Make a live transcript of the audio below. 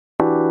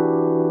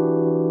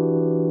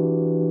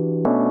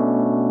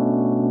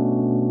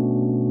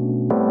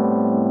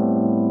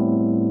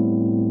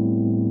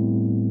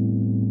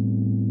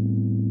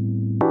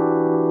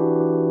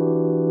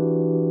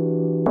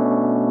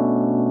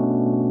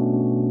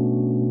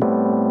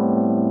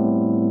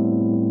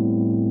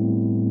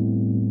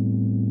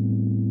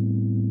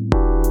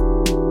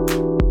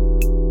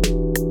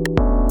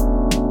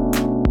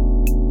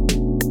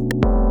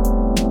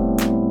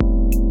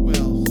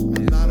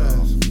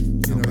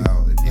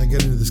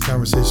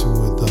conversation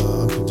with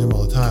Uncle Jim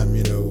all the time.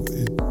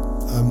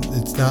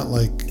 It's not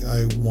like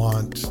I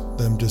want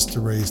them just to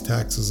raise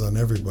taxes on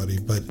everybody,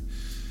 but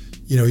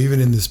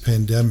even in this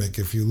pandemic,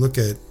 if you look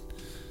at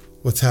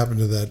what's happened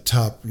to that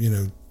top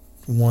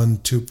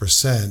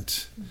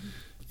 1-2%,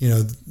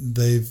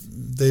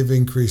 they've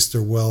increased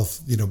their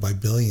wealth by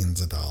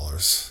billions of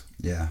dollars.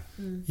 Yeah.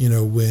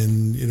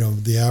 When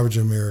the average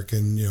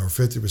American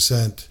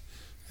 50%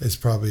 has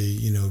probably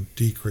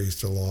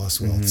decreased or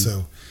lost wealth.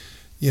 So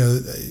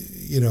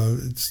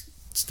it's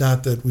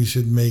not that we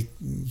should make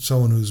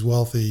someone who's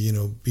wealthy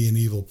be an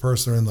evil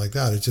person or anything like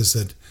that. It's just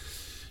that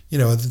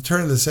at the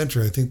turn of the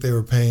century, I think they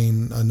were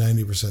paying a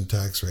 90%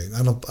 tax rate.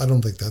 I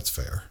don't think that's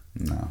fair.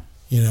 No.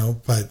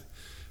 But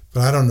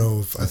I don't know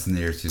if that's in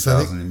the year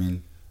 2000. You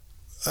mean?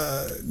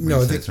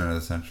 No, at the turn of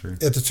the century.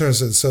 At the turn of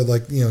the century, so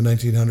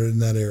 1900 in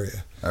that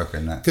area. Okay,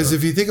 because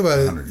if you think about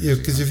it,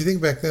 because if you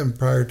think back then,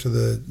 prior to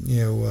the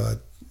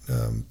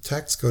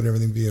tax code and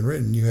everything being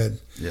written, you had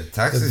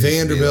taxes the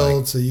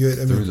Vanderbilt, so you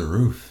had through the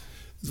roof.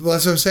 Well,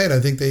 that's what I'm saying. I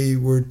think they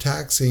were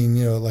taxing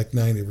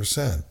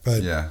 90%.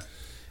 But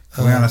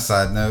Can we on a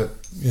side note?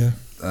 Yeah.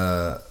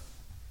 I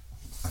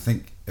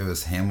think it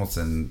was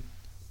Hamilton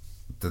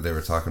that they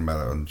were talking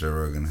about it on Joe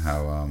Rogan,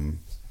 how and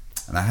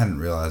I hadn't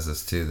realized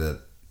this too,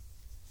 that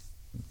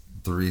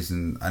the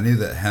reason I knew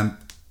that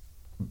hemp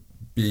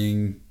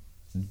being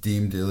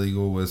deemed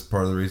illegal was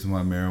part of the reason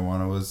why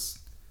marijuana was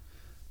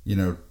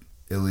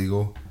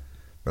illegal,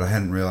 but I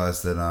hadn't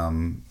realized that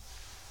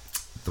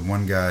the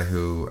one guy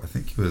who I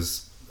think he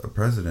was a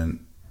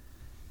president,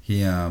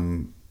 he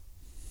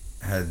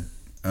had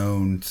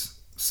owned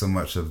so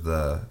much of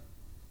the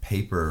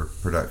paper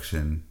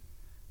production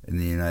in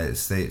the United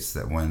States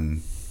that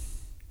when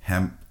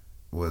hemp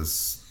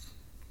was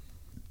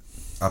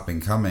up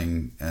and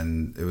coming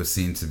and it was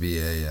seen to be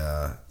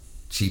a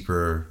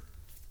cheaper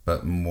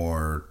but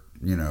more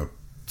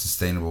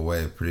sustainable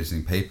way of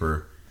producing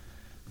paper,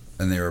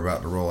 and they were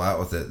about to roll out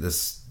with it,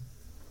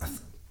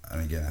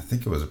 and again, I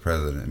think it was a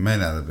president, it may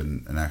not have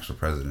been an actual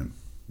president,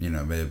 it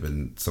may have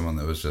been someone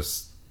that was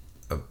just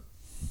a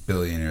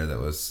billionaire that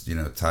was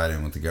tied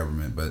in with the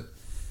government, but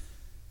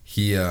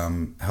he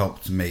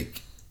helped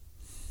make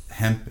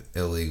hemp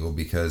illegal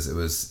because it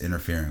was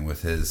interfering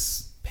with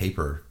his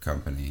paper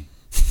company.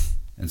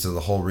 And so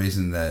the whole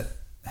reason that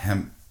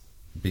hemp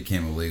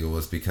became illegal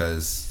was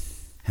because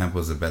hemp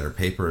was a better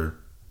paper,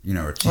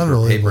 or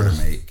cheaper paper to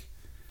make.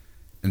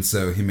 And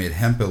so he made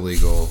hemp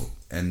illegal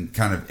and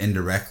kind of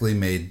indirectly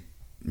made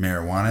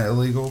marijuana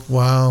illegal.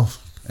 Wow.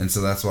 And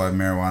so that's why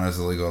marijuana is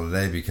illegal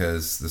today,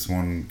 because this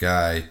one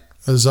guy...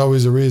 There's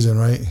always a reason,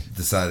 right?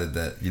 Decided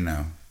that,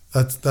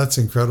 That's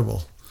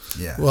incredible.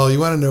 Yeah. Well, you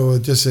want to know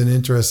just an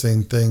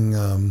interesting thing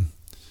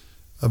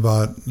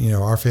about,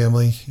 our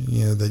family,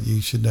 that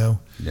you should know?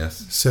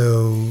 Yes.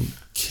 So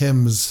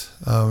Kim's,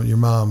 your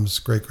mom's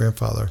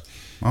great-grandfather.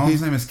 My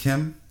mom's name is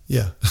Kim?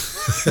 Yeah.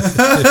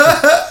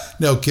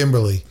 No,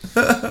 Kimberly.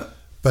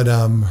 But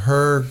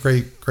her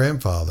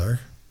great-grandfather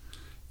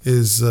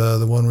is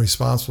the one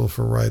responsible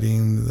for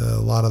writing a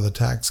lot of the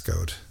tax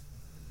code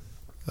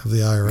of the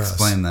IRS.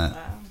 Explain that.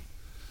 Wow.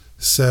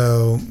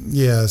 So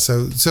yeah,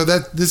 so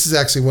that this is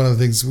actually one of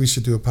the things we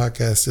should do a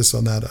podcast just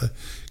on that,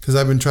 because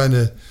I've been trying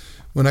to,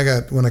 when I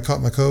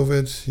caught my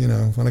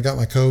COVID, when I got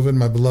my COVID,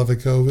 my beloved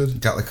COVID.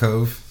 Got the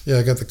cove? Yeah,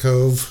 I got the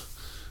cove.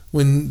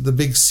 When the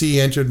big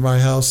C entered my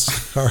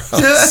house, our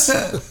house.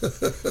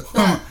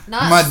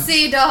 Not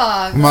Sea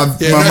Dog. Not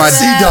Sea Dog. Not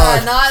Sea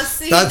Dog. Not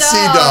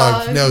Sea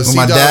Dog. No, Sea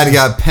my Dog. dad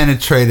got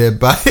penetrated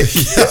by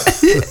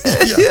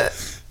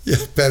yeah,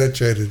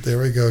 penetrated. There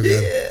we go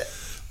again. Yeah.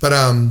 But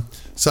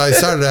so I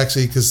started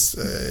actually because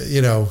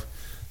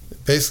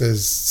basically I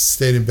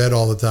stayed in bed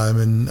all the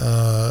time, and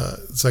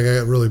it's like I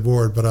got really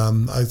bored. But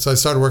so I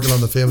started working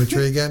on the family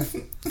tree again.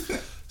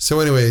 So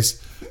anyways,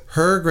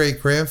 her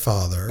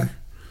great-grandfather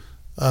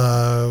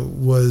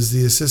was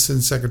the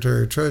assistant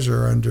secretary of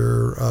treasurer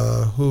under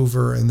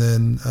Hoover, and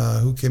then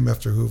who came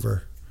after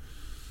Hoover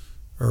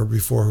or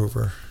before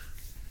Hoover?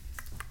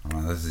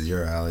 Oh, this is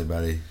your alley,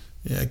 buddy.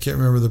 Yeah, I can't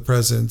remember the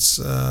presidents.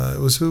 It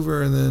was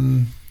Hoover and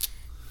then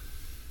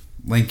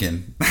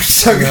Lincoln. No,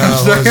 it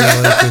wasn't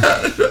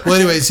Lincoln. Well,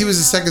 anyways, he was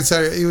the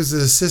secretary. He was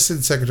the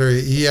assistant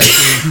secretary. He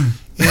actually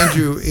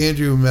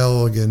Andrew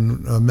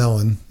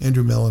Mellon.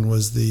 Andrew Mellon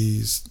was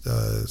the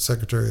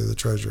secretary of the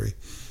Treasury.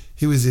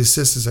 He was the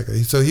assistant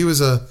secretary. So he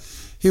was a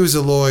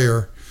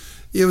lawyer.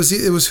 It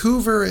was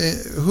Hoover.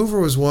 Hoover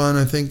was one,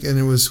 I think, and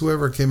it was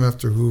whoever came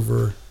after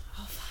Hoover.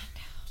 I'll find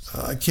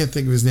out. I can't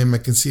think of his name. I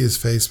can see his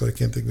face, but I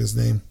can't think of his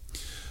name.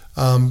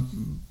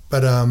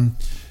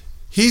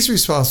 He's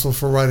responsible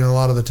for writing a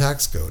lot of the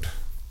tax code.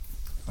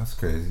 That's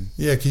crazy.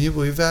 Yeah, can you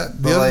believe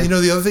that?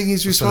 The other thing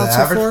he's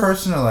responsible for? For the average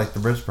person or like the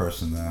rich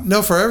person, though?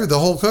 No, for the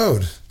whole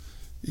code.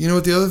 You know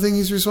what the other thing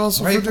he's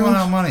responsible for doing? Why are you pulling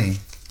out money?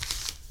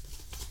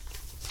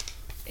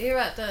 You're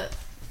at the...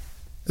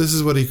 This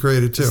is what he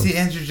created, too. Is he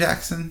Andrew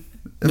Jackson?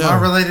 Am No. I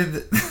related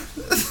to...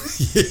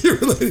 Yeah, you're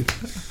related.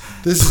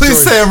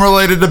 Please say I'm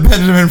related to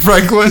Benjamin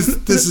Franklin.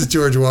 This is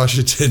George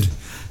Washington.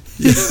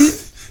 Yeah.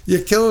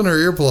 You're killing her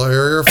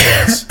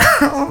earplugs.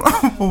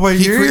 Well, but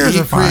your ears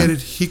are fine.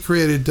 He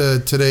created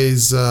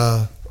today's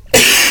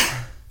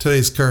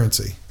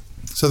currency.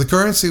 So the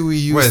currency we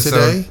use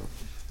today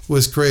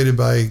was created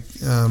by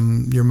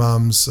your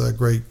mom's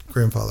great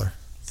grandfather.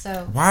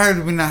 So why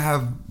do we not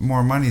have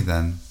more money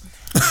then?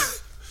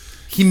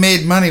 He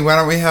made money. Why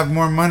don't we have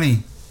more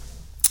money?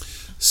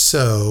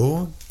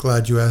 So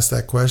glad you asked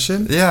that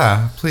question.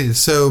 Yeah, please.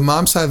 So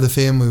mom's side of the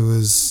family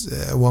was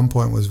at one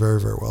point was very,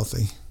 very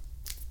wealthy.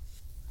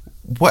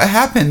 What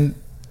happened?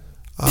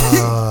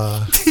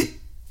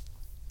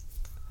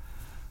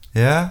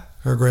 Yeah,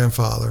 her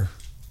grandfather.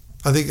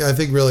 I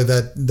think really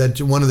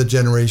that one of the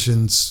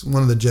generations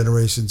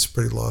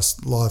pretty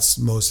lost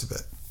most of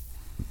it.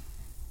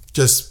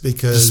 Just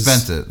because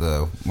spent it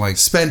though,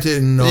 spent it,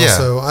 and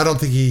also I don't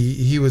think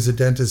he was a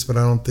dentist, but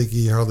I don't think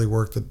he hardly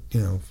worked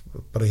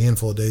but a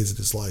handful of days of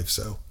his life.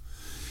 So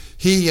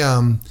he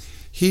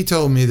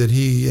told me that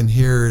he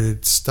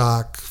inherited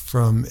stock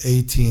from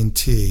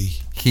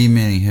AT&T. He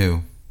meaning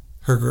who?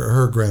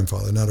 Her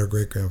grandfather, not her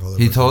great grandfather.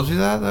 He told you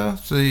that though.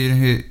 So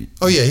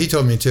oh yeah, he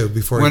told me too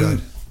before he died.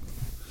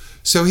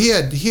 So he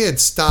had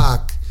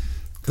stock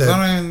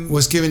that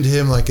was given to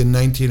him like in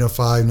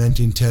 1905,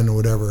 1910 or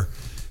whatever.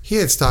 He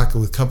had stock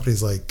with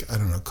companies like, I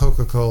don't know,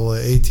 Coca-Cola,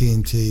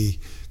 AT&T,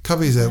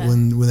 companies that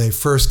when they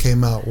first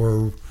came out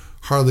were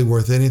hardly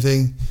worth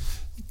anything.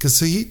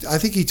 Because I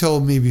think he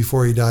told me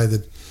before he died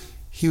that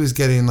he was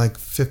getting like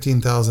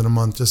 $15,000 a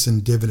month just in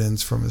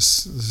dividends from his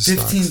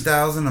stocks.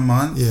 $15,000 a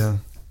month? Yeah.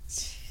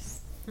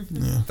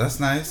 Yeah. That's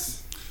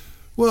nice.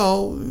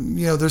 Well,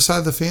 their side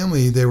of the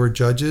family, they were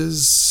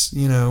judges,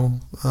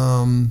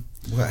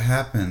 what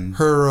happened?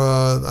 Her,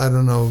 I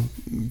don't know.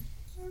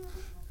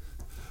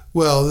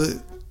 Well,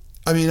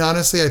 I mean,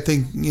 honestly, I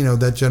think,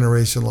 that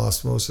generation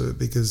lost most of it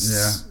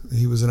because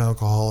he was an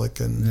alcoholic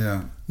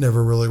and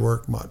never really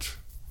worked much.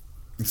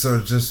 So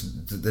they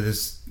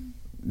just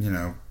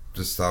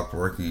stopped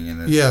working.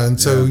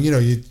 And so,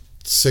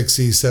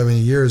 60, 70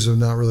 years of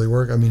not really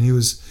work. I mean,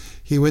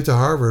 he went to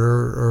Harvard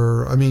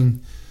or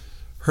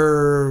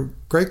her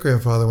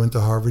great-grandfather went to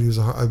Harvard. He was,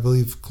 I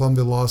believe,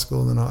 Columbia Law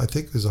School, and then I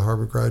think he was a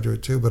Harvard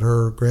graduate too, but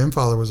her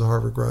grandfather was a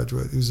Harvard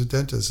graduate. He was a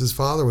dentist. His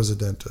father was a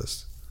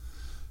dentist.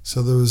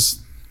 So there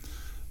was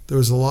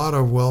a lot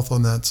of wealth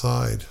on that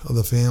side of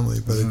the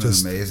family, but Isn't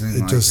it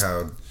amazing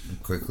how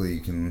quickly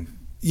you can.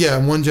 Yeah,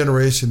 in one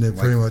generation, they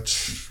pretty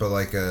much. But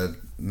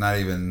not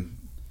even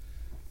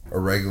a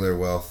regular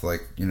wealth, what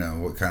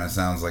kind of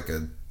sounds like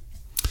a.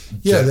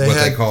 Yeah,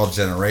 they call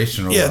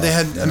generational. Yeah, wealth, they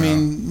had. I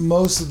mean,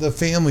 most of the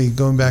family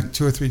going back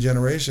 2 or 3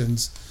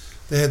 generations,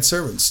 they had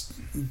servants,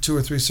 2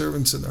 or 3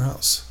 servants in their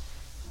house.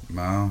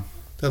 Wow.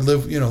 That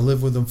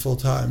live with them full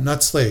time,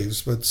 not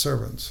slaves, but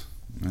servants.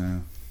 Yeah.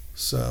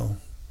 So.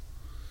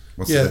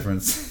 What's the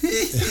difference?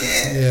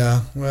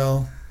 Yeah,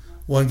 well,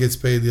 one gets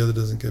paid, the other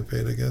doesn't get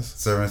paid, I guess.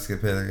 Servants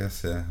get paid, I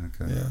guess. Yeah.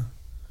 Okay. Yeah.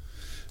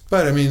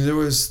 But I mean, there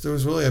was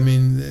really. I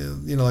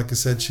mean, like I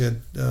said, she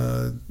had.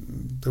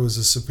 There was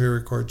a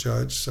Superior Court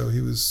judge, so he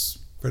was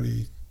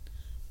pretty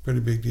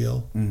big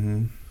deal.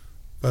 Mm-hmm.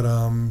 But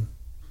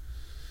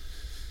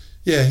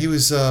yeah, he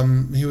was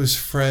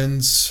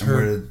friends.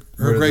 Her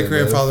great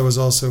grandfather was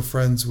also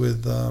friends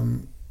with.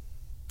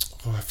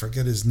 I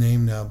forget his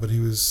name now, but he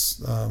was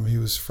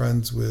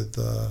friends with.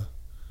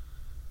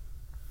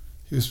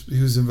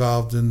 He was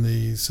involved in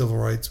the civil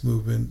rights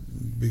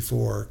movement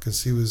before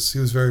because he was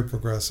very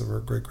progressive. Her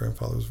great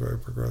grandfather was very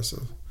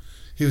progressive.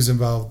 He was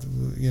involved,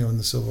 in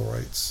the civil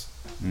rights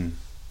way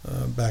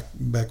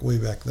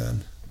back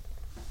then.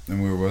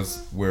 And where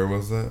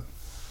was that?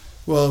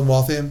 Well, in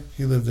Waltham.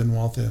 He lived in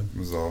Waltham.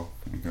 Was all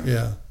okay.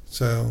 Yeah.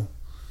 So,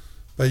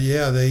 but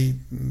yeah, they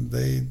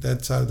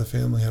that side of the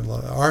family had a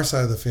lot. Our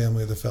side of the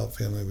family, the Felt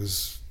family,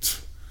 was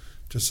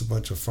just a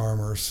bunch of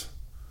farmers.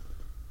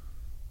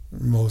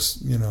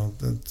 Most,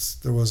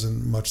 there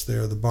wasn't much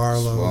there. The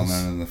Barlows, well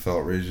known in the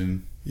Felt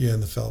region. Yeah,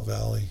 in the Felt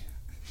Valley.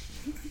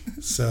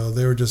 So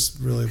they were just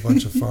really a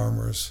bunch of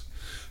farmers.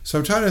 So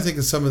I'm trying to think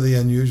of some of the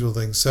unusual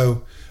things.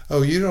 So, I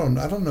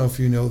don't know if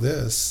you know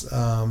this.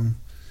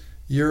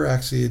 You're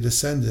actually a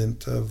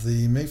descendant of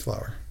the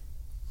Mayflower.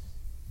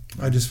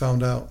 I just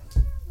found out.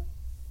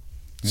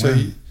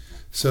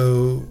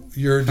 So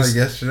you're just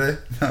yesterday?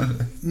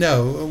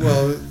 No,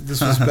 well,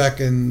 this was back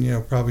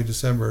in probably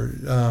December.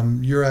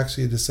 You're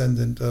actually a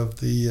descendant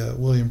of the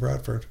William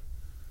Bradford.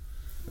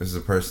 This is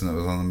the person that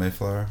was on the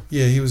Mayflower?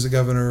 Yeah, he was a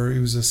governor. He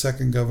was the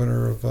second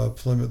governor of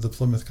Plymouth, the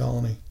Plymouth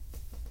colony.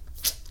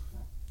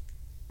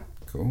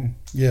 Cool.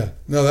 Yeah,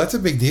 no, that's a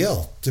big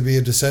deal to be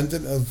a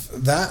descendant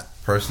of that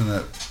person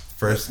that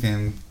first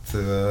came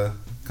to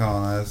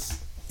colonize.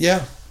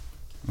 Yeah,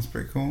 that's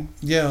pretty cool.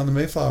 Yeah, on the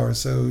Mayflower.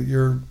 So of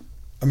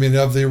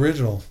the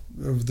original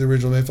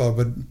Mayflower,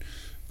 but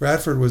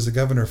Bradford was the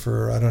governor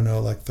for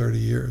 30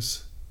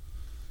 years.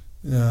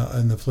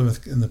 In the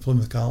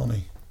Plymouth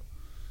colony,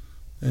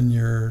 and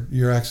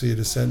you're actually a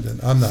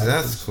descendant. I'm not. See,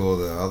 that's cool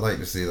though. I'd like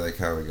to see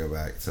how we go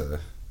back to.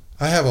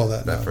 I have all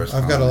that now.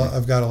 I've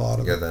got a lot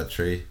of. You got that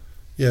tree.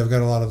 Yeah, I've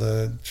got a lot of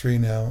the tree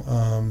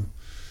now.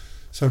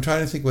 So I'm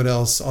trying to think what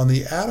else. On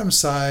the Adams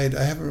side,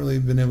 I haven't really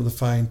been able to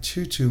find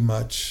too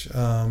much.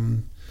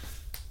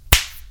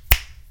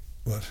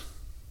 What?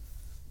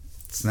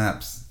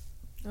 Snaps.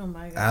 Oh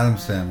my god.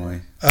 Adam's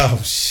Family. Oh,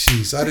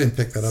 jeez. I didn't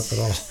pick that up at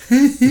all.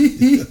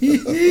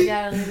 You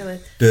gotta lead it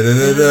with.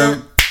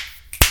 Da-da-da-dum.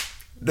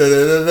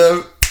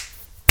 Da-da-da-dum.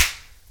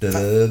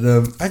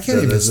 Da-da-da-dum. I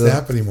can't even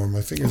snap anymore.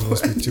 My fingers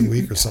must be too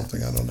weak or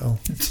something. I don't know.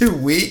 Too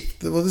weak?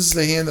 Well, this is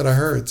the hand that I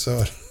hurt,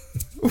 so.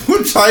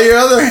 We'll try your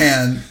other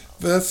hand.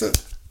 But that's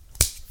it.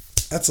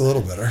 That's a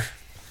little better.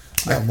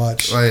 Not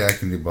much. Well, yeah, I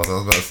can do both. I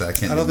was about to say I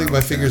can't. I don't think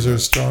my fingers are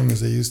as strong as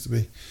they used to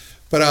be.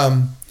 But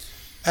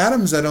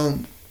Adams, I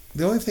don't.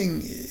 The only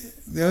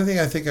thing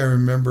I think I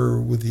remember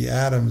with the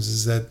Adams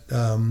is that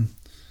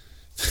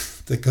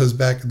that goes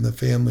back in the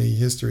family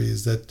history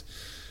is that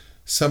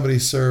somebody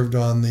served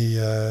on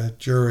the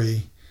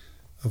jury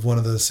of one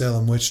of the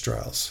Salem witch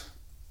trials,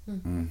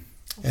 and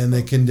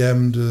they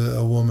condemned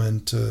a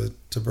woman to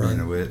burn. Being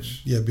a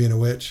witch. Yeah, being a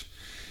witch.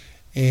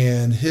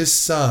 And his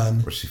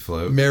son Where she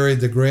float. married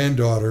the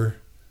granddaughter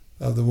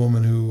of the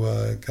woman who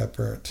got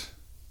burnt.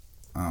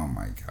 Oh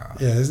my god.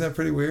 Yeah, isn't that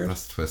pretty weird?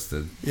 That's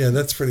twisted. Yeah,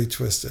 that's pretty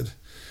twisted.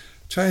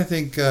 Trying to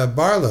think,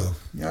 Barlow.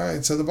 All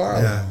right, so the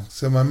Barlow. Yeah.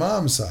 So my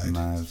mom's side,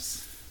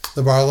 Knives.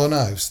 the Barlow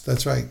knives.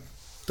 That's right.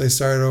 They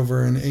started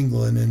over in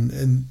England,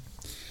 and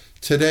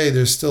today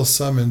there's still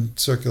some in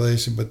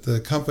circulation, but the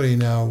company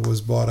now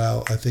was bought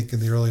out, I think, in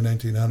the early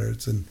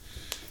 1900s,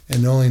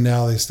 and only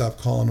now they stopped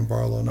calling them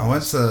Barlow knives. I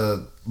went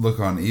to look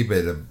on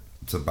eBay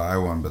to buy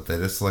one, but they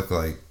just look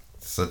like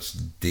such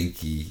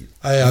dinky.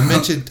 I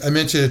mentioned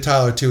it to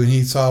Tyler too, and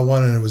he saw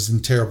one and it was in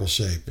terrible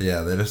shape.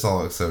 Yeah, they just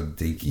all look so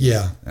dinky.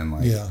 Yeah, and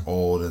like yeah.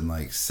 old and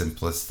like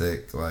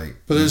simplistic. Like,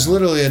 But there's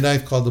literally a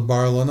knife called the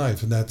Barlow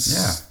knife, and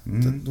that's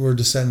we're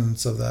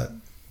descendants of that.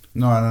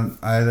 No,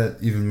 I had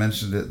even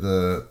mentioned it.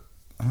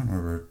 I don't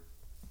remember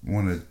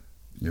one of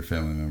your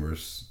family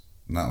members,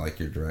 not like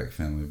your direct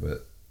family,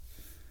 but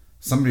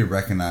somebody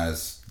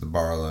recognized the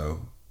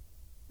Barlow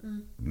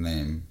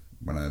name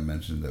when I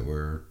mentioned that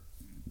we're.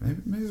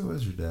 Maybe it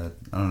was your dad.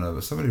 I don't know,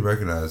 but somebody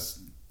recognized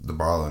the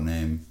Barlow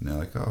name, and they're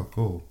like, "Oh,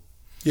 cool."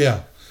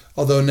 Yeah,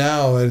 although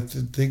now I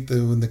think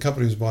that when the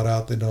company was bought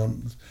out, they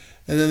don't.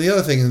 And then the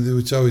other thing,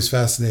 which always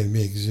fascinated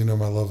me, because you know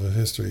my love of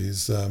history,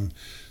 is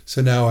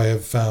so now I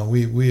have found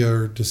we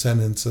are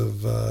descendants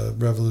of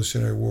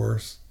Revolutionary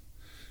Wars,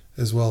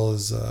 as well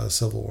as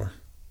Civil War.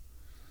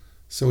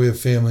 So we have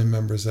family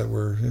members that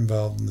were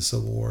involved in the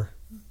Civil War,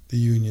 the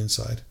Union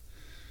side,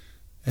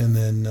 and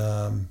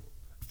then.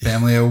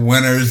 Family of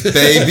winners,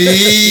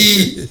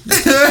 baby.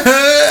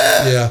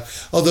 Yeah,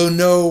 although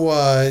no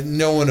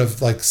one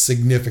of like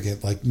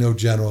significant, like no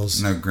generals,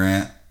 no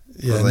Grant.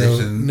 yeah,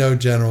 relation. no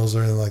generals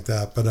or anything like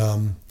that. But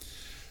and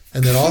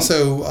then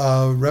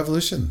also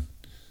Revolution.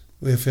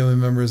 We have family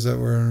members that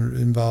were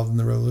involved in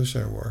the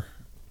Revolutionary War.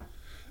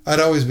 I'd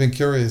always been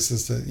curious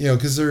as to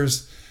because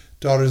there's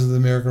Daughters of the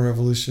American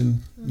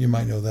Revolution. You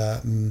might know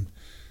that, and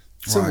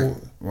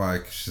Why?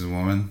 'Cause she's a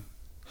woman.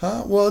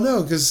 Huh? Well,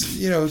 no, because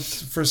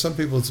for some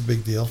people it's a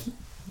big deal.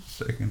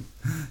 Second.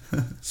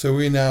 So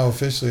we now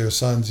officially are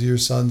sons. You're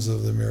sons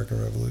of the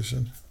American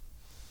Revolution.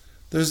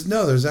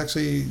 There's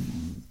actually.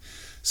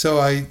 So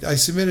I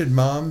submitted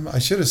Mom. I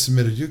should have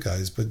submitted you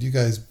guys, but you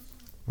guys.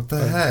 What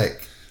the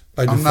heck?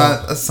 By I'm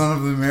default. not a son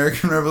of the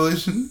American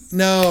Revolution.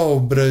 No,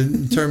 but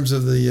in terms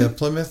of the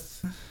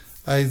Plymouth,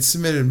 I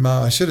submitted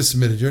Mom. I should have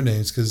submitted your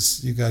names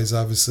because you guys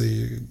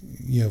obviously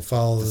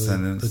follow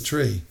the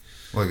tree.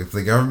 Look, if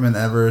the government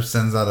ever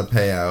sends out a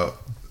payout,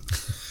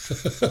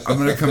 I'm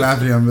going to come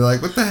after you and be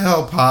like, what the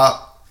hell,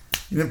 Pop?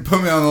 You didn't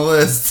put me on the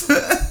list.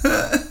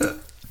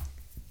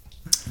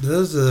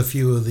 Those are a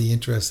few of the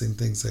interesting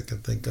things I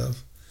could think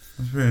of.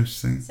 That's very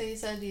interesting. So you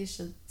said you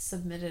should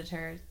submitted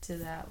her to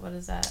that. What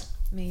does that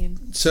mean?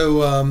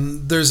 So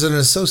there's an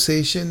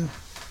association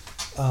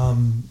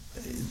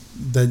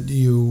that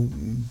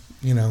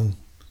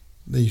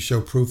that you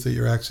show proof that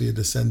you're actually a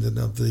descendant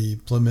of the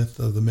Plymouth,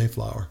 of the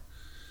Mayflower.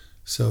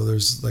 So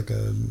there's like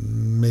a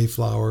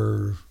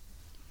Mayflower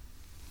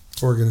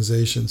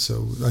organization.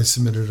 So I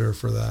submitted her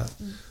for that.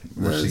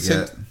 What'd she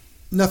get?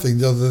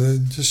 Nothing. Other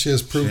than just she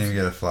has proof. She didn't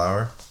get a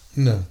flower?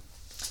 No.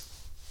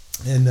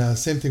 And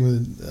same thing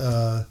with.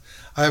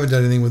 I haven't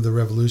done anything with the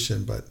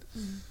Revolution, but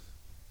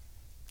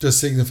just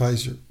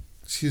signifies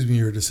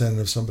you're a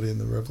descendant of somebody in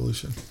the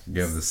Revolution.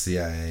 You have the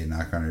CIA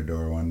knock on your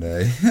door one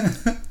day.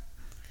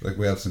 Like,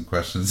 we have some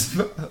questions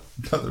about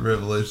the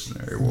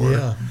Revolutionary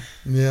War.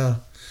 Yeah.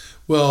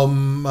 Well,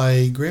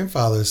 my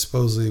grandfather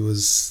supposedly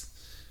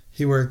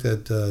he worked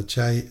at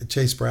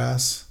Chase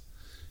Brass,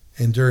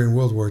 and during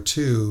World War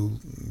II,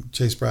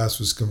 Chase Brass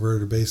was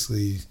converted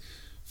basically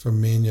from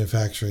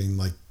manufacturing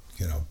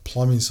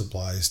plumbing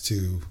supplies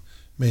to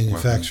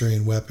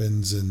manufacturing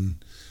weapons. And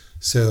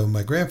so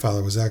my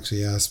grandfather was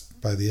actually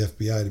asked by the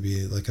FBI to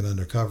be like an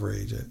undercover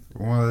agent.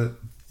 What?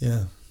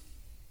 Yeah.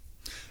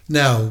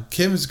 Now,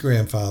 Kim's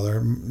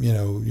grandfather,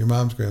 your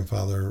mom's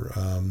grandfather,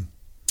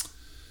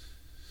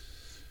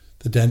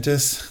 the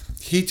dentist,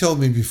 he told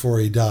me before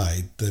he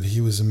died that he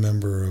was a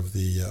member of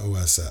the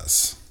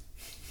OSS.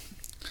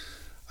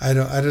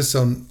 I just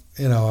don't.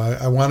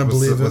 I want to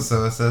believe it. What's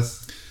the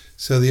OSS?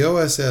 So the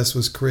OSS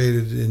was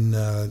created in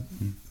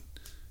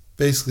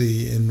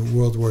basically in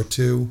World War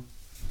II.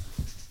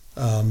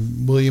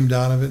 William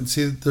Donovan.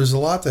 See, there's a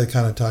lot that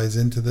kind of ties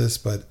into this,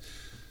 but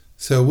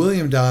so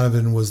William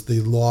Donovan was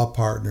the law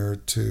partner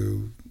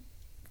to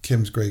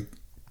Kim's great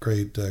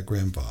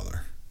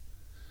grandfather,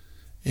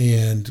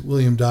 and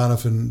William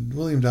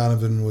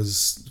Donovan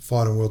was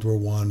fought in World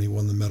War I. He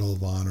won the Medal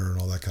of Honor and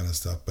all that kind of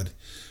stuff, but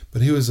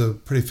he was a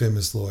pretty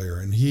famous lawyer,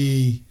 and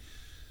he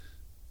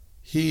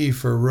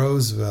for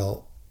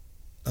Roosevelt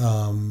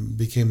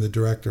became the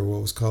director of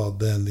what was called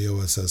then the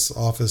OSS,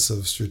 Office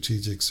of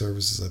Strategic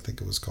Services, I think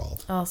it was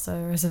called.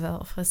 Also,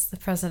 Roosevelt was the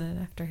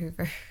president after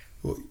Hoover.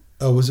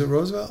 Oh, was it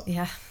Roosevelt?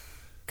 Yeah.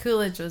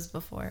 Coolidge was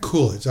before.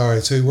 Coolidge. All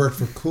right. So he worked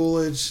for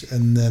Coolidge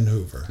and then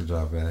Hoover. Good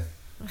job, Eddie.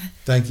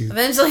 Thank you.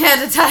 Eventually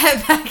had to tie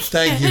it back.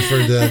 Thank you for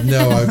that.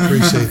 No, I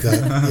appreciate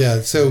that.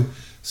 Yeah. So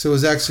it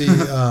was actually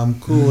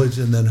Coolidge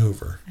and then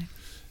Hoover.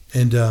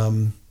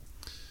 And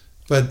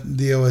but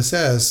the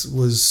OSS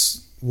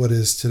was what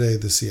is today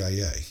the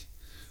CIA.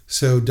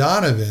 So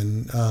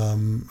Donovan,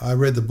 I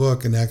read the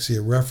book and actually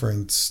it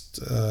referenced.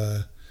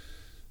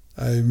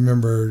 I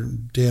remember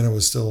Dana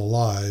was still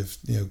alive.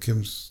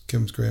 Kim's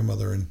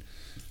grandmother and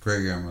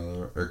great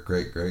grandmother or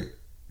great.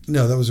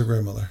 No, that was her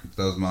grandmother.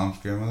 That was Mom's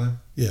grandmother.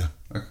 Yeah.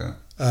 Okay.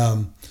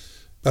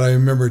 But I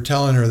remember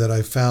telling her that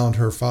I found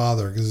her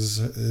father because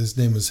his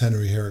name was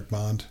Henry Herrick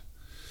Bond,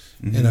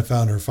 and I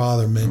found her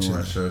father mentioned.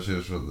 I'm sure she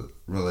was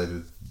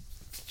related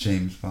to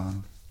James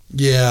Bond.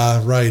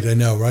 Yeah, right. I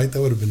know, right?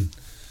 That would have been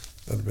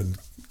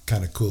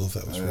kind of cool if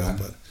that was real,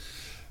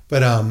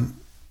 but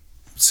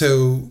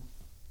so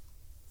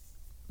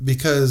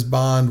because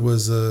Bond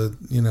was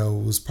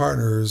was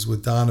partners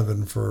with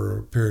Donovan for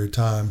a period of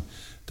time,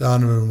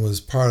 Donovan was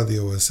part of the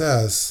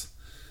OSS.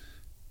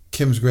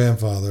 Kim's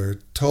grandfather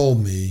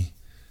told me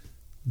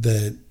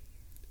that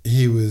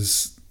he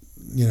was,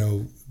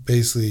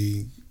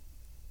 basically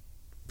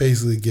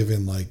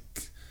given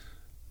like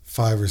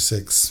 5 or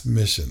 6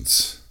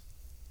 missions.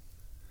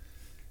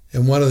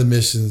 And one of the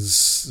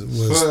missions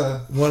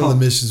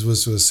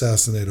was to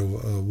assassinate a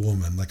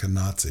woman, like a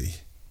Nazi.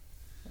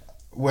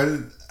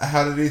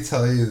 How did he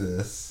tell you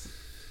this?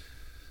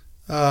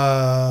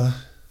 I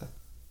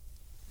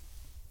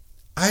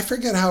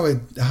forget how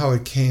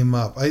it came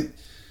up.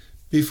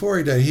 Before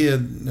he died,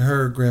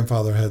 her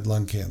grandfather had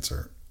lung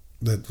cancer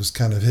that was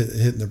kind of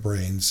hitting the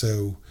brain.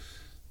 So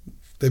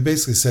they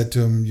basically said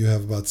to him, "You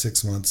have about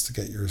 6 months to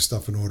get your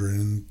stuff in order,"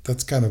 and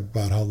that's kind of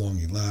about how long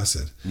he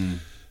lasted.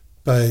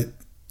 But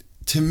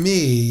to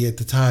me, at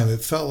the time,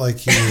 it felt like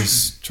he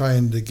was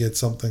trying to get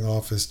something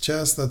off his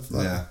chest. At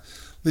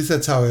least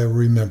that's how I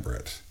remember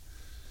it.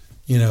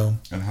 And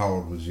how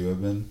old would you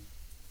have been?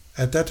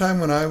 At that time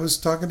when I was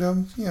talking to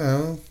him,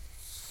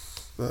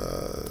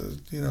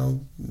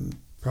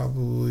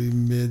 probably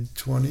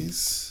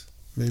mid-20s,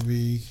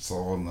 maybe. So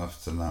old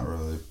enough to not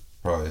really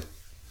probably.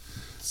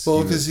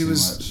 Well, because he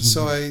was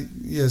so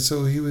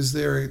he was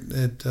there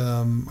at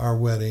our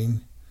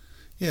wedding.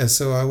 Yeah,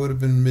 so I would have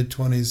been mid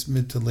to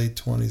late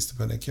 20s,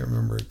 depending. I can't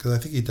remember because I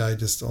think he died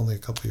just only a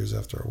couple years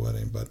after our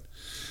wedding. But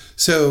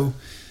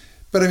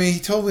I mean, he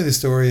told me the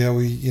story how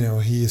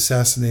he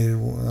assassinated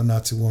a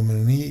Nazi woman,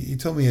 and he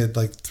told me he had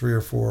like 3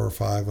 or 4 or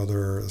 5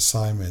 other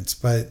assignments.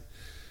 But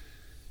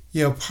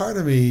part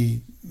of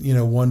me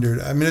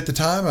wondered. I mean, at the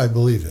time, I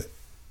believed it,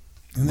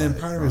 and then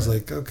part of me was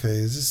like, okay,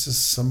 is this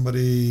just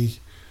somebody,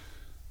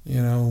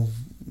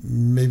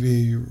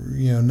 maybe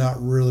not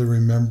really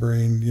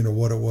remembering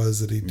what it was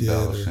that he did,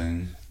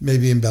 or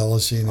maybe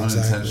embellishing,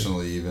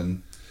 unintentionally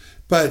even.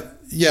 But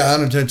yeah,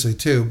 unintentionally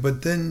too.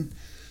 But then,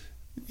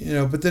 he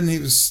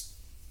was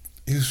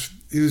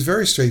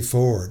very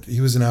straightforward.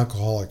 He was an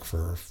alcoholic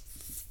for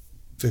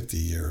 50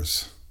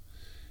 years,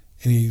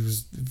 but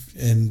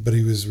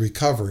he was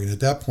recovering. At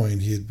that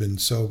point, he had been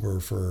sober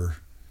for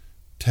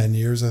 10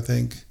 years, I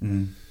think.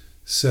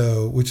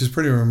 So, which is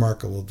pretty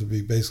remarkable to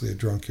be basically a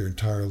drunk your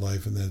entire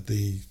life, and then at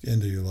the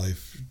end of your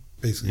life,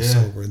 basically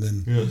sober. And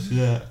then,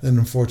 then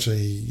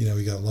unfortunately,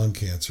 he got lung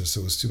cancer,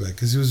 so it was too bad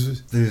because he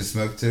was. Did he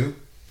smoke too?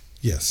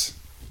 Yes.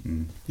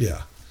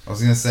 Yeah. I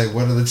was gonna say,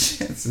 what are the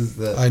chances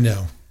that I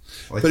know?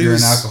 Like but you're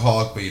an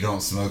alcoholic, but you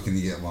don't smoke and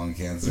you get lung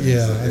cancer.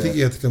 Yeah, so, I think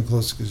you have to come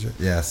close because you're.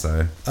 Yeah,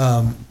 sorry.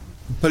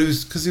 But he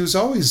was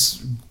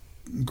always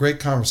great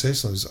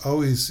conversationalist.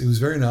 He was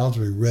very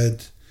knowledgeable. He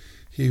read.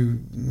 He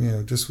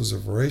just was a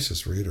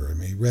voracious reader. I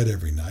mean, he read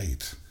every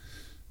night.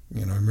 I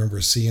remember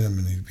seeing him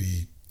and he'd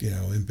be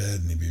in bed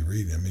and he'd be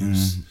reading. I mean, he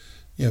was,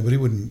 but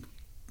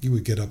he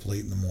would get up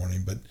late in the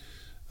morning. But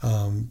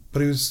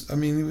he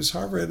was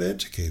Harvard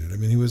educated. I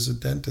mean, he was a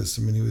dentist.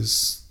 I mean, he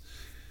was.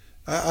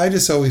 I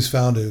just always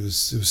found it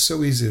was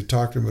so easy to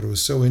talk to him, but it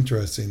was so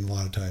interesting a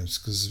lot of times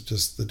because of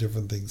just the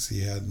different things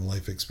he had in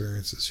life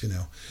experiences,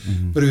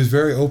 But he was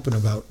very open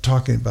about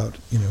talking about,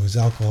 his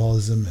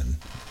alcoholism and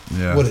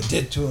what it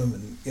did to him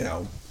and,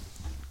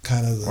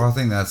 kind of. Well, I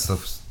think that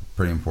stuff's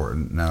pretty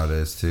important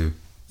nowadays too.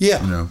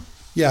 Yeah.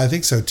 Yeah, I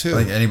think so too. I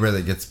think anybody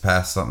that gets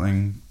past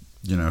something,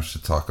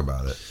 should talk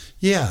about it.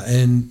 Yeah,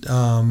 and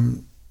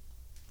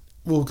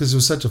well, because it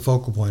was such a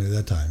focal point at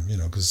that time,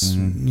 because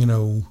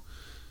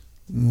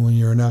when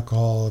you're an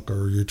alcoholic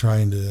or you're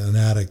an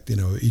addict,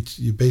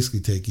 you basically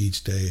take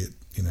each day,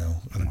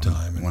 at a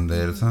time. One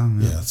day at a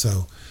time. Yeah.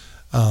 So,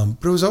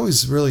 but it was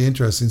always really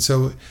interesting.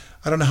 So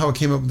I don't know how it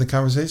came up in the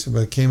conversation,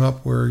 but it came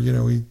up where,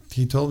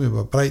 he told me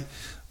about, but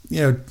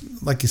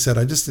like you said,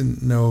 I just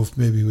didn't know if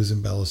maybe he was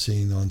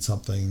embellishing on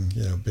something,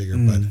 bigger,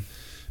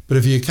 but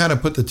if you kind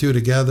of put the two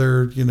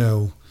together,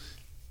 Deanna's,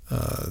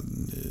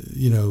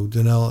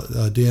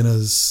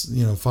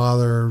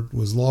 father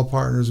was law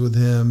partners with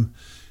him.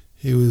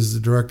 He was the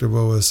director of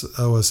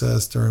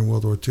OSS during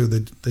World War II.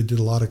 They did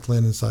a lot of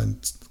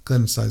clandestine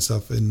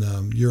stuff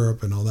in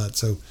Europe and all that.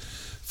 So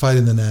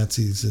fighting the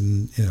Nazis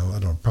and, I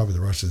don't know, probably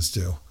the Russians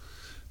too.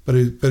 But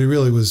he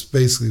really was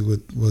basically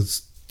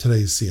was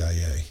today's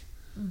CIA.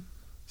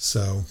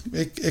 So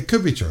it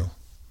could be true.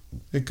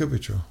 It could be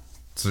true.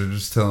 So you're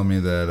just telling me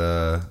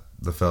that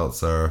the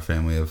Felts are a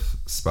family of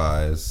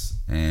spies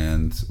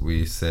and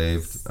we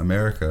saved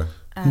America.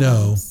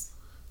 No.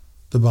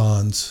 The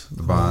Bonds.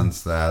 The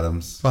Bonds, the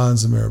Adams.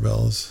 Bonds and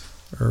Mirabellas.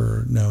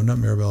 Or, no, not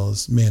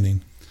Mirabellas.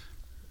 Manning.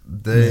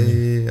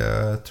 They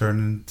turned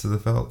into the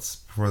Felts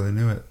before they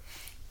knew it.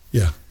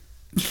 Yeah.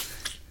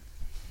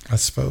 I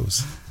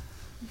suppose.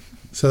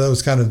 So that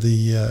was kind of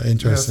the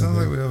interesting. Yeah, it sounds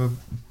like we have a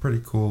pretty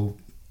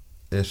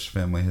cool-ish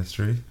family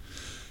history.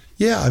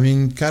 Yeah, I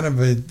mean, kind of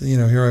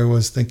here I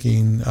was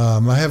thinking,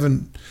 I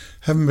haven't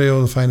been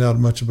able to find out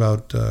much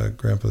about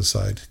Grandpa's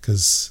side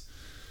because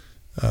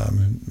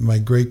my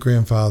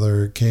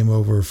great-grandfather came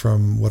over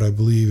from what I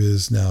believe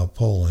is now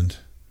Poland,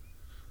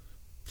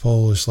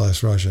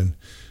 Polish/Russian.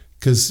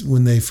 Because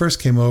when they first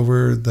came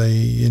over,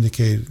 they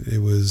indicated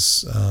it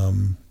was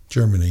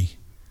Germany.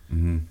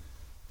 Mm-hmm.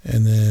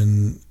 And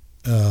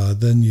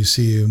then you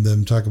see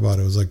them talk about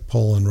it was like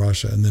Poland,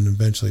 Russia, and then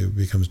eventually it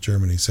becomes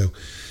Germany. So,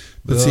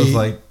 but that was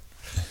like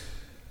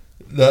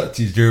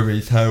Nazi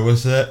Germany time,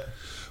 was that?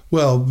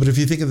 Well, but if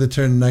you think of the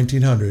turn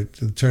 1900,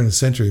 the turn of the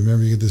century,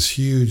 remember you get this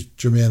huge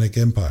Germanic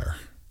empire.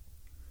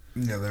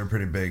 Yeah, they're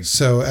pretty big.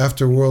 So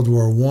after World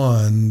War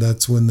I,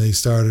 that's when they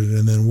started,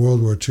 and then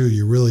World War II,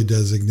 you really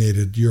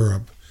designated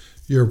Europe.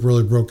 Europe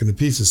really broke into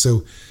pieces.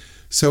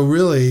 So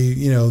really,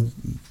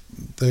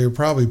 they were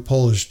probably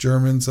Polish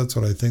Germans. That's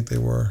what I think they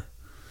were.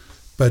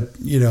 But,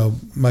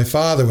 my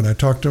father, when I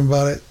talked to him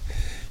about it,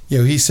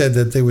 he said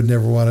that they would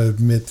never want to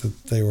admit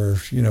that they were,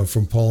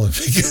 from Poland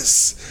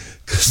because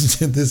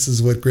this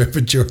is what Grandpa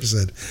George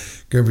said.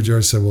 Grandpa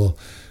George said, well,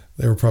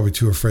 they were probably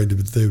too afraid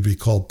they would be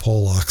called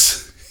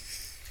Polacks.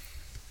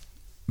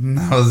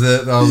 That was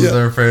it? That was what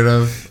they're afraid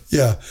of?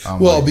 Yeah. Oh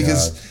well,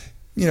 because,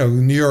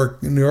 New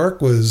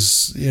York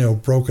was,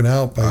 broken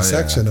out by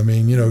section. Yeah. I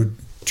mean,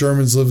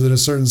 Germans lived in a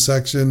certain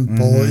section,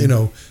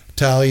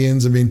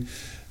 Italians. I mean,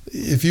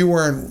 if you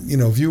weren't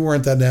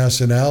that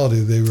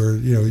nationality, they were,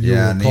 you were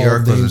New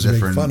York was a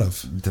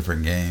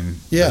different game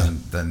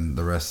than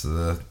the rest of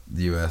the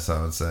U.S.,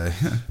 I would say.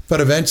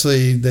 But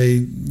eventually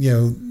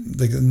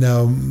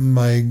now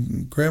my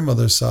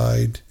grandmother's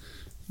side,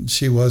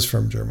 she was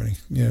from Germany.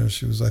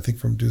 She was, I think,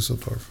 from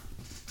Dusseldorf.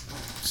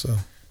 So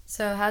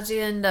how'd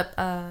you end up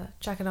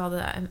tracking all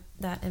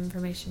that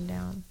information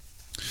down?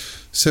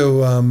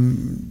 So,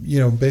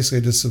 basically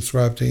I just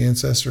subscribed to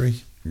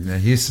Ancestry. Yeah,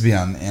 he used to be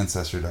on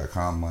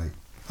Ancestry.com.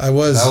 I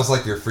was. That was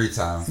like your free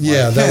time.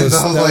 Yeah, that was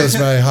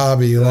my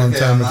hobby a long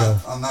time ago.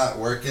 I'm not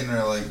working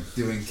or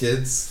doing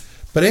kids.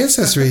 But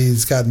Ancestry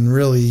has gotten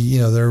really,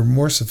 they're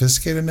more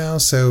sophisticated now,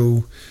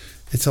 so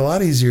it's a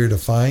lot easier to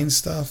find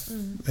stuff.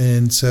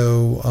 And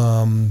so,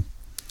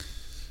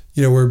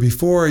 where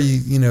before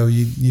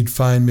you'd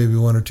find maybe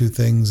one or two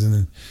things,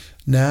 and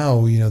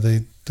now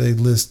they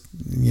list.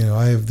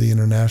 I have the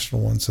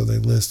international one, so they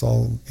list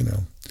all.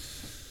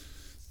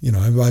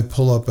 I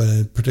pull up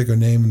a particular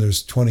name and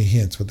there's 20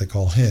 hints, what they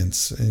call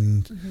hints,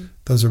 and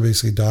those are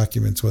basically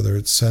documents, whether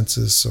it's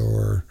census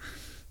or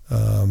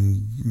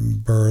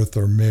birth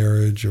or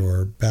marriage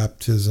or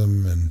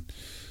baptism, and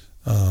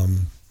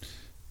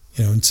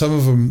and some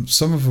of them,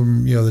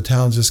 the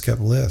towns just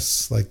kept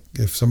lists. Like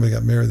if somebody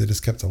got married, they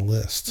just kept a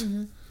list.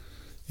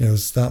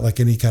 It's not like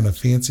any kind of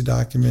fancy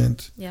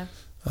document. Yeah.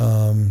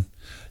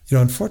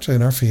 Unfortunately,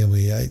 in our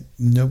family,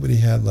 nobody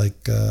had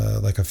like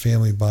a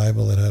family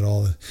Bible that had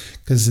all the,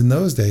 because in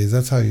those days,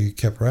 that's how you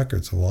kept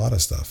records of a lot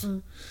of stuff.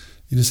 You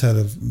just had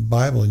a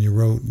Bible and you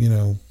wrote,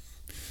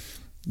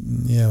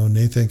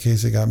 Nathan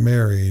Casey got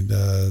married,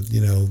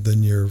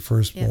 then your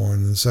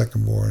firstborn and the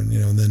secondborn,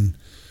 and then,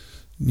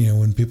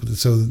 when people did,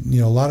 so,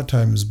 a lot of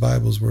times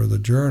Bibles were the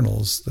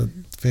journals that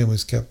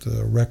families kept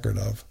a record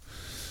of.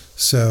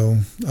 So,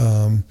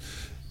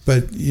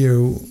 but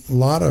a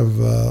lot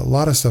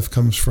of stuff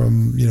comes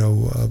from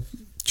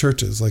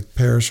churches like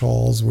parish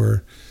halls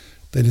where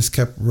they just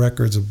kept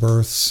records of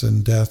births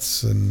and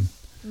deaths and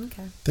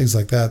things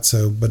like that.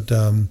 So, but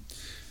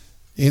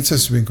Ancestry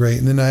has been great,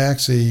 and then I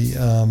actually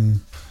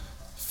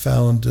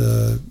found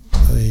a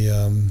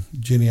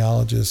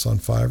genealogist on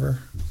Fiverr.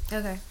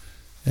 Okay.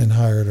 And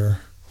hired her.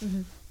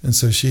 and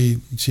so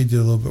she did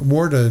a little bit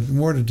more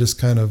to just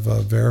kind of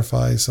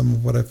verify some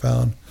of what I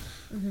found,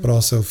 but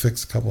also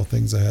fix a couple of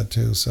things I had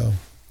too. So,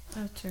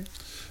 Oh, true.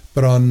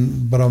 but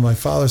on my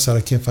father's side,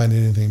 I can't find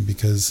anything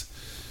because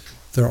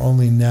they're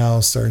only now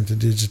starting to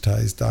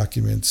digitize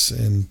documents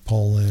in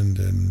Poland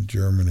and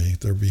Germany.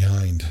 They're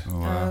behind. Oh, Oh,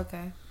 wow.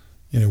 okay.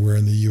 Where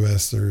in the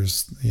U.S.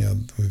 there's,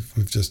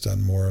 we've just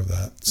done more of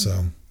that.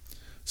 So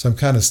I'm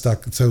kind of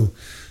stuck. So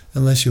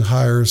unless you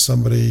hire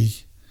somebody,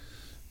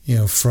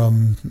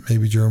 from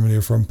maybe Germany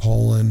or from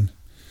Poland,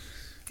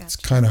 it's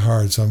Gotcha. kind of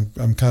hard. So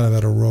I'm kind of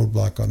at a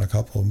roadblock on a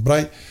couple of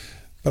them.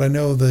 But I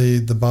know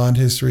the bond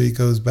history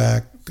goes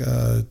back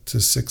to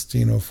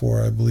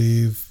 1604, I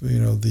believe.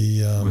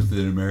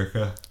 Within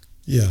America.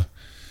 Yeah,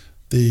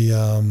 the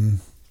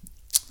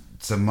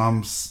So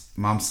mom's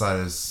side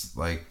is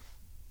like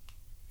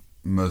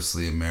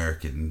mostly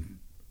American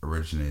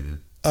originated.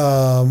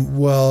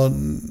 well,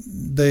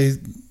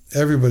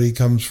 everybody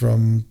comes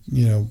from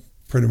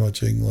pretty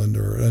much England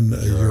or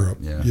Europe,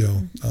 yeah.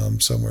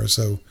 somewhere.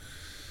 So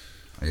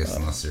I guess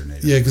unless you're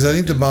native. yeah, because I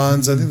think the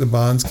American.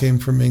 bonds came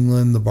from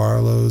England. The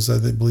Barlows, I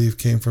believe,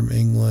 came from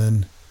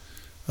England.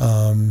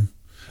 The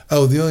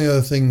only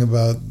other thing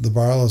about the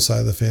Barlow side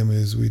of the family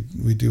is we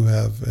do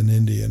have an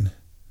Indian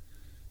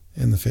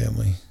in the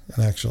family,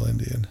 an actual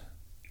Indian.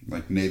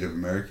 Like Native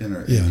American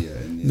or Yeah,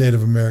 Indian?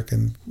 Native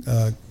American,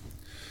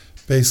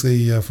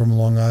 basically from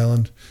Long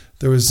Island.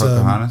 There was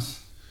Pocahontas?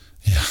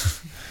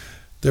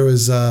 there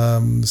was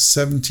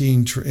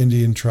 17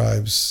 Indian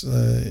tribes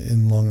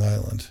in Long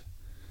Island,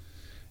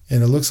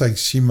 and it looks like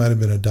she might have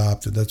been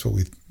adopted. That's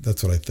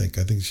what I think.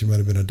 I think she might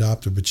have been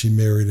adopted, but she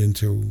married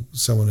into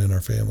someone in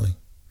our family,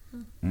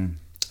 and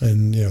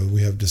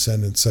we have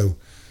descendants. So,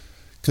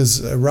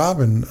 because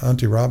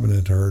Auntie Robin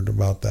had heard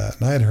about that,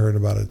 and I had heard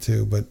about it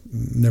too, but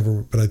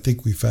never. But I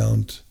think we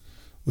found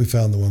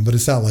the one. But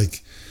it's not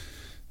like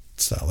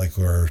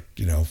we're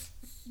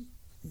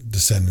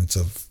descendants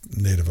of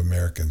Native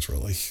Americans,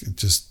 really. We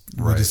just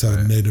have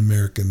a Native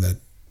American that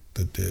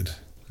did.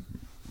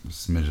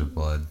 Smidge of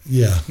blood.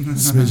 Yeah,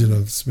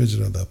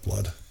 smidgen of that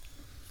blood.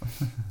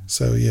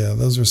 So yeah,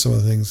 those are some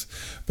of the things.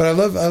 But I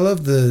love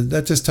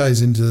that just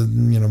ties into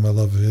my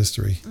love of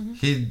history.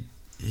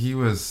 He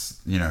was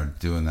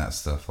doing that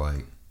stuff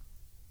like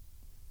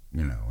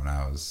when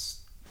I was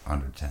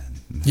under 10.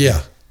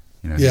 Yeah.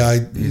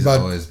 He's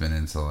always been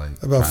into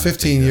like about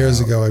 15 years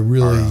ago. I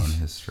really our own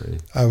history.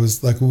 I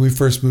was like when we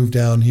first moved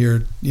down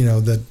here.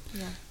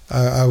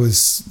 I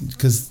was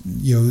because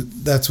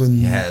that's when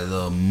You had a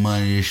little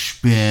money to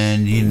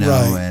spend,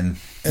 Right.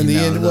 and the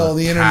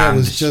internet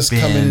was just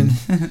coming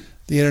in.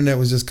 The internet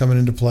was just coming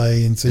into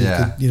play, and so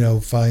you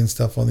could find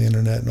stuff on the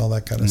internet and all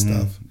that kind of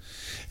stuff.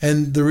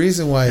 And the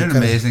reason why Isn't it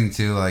amazing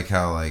too, like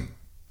how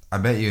I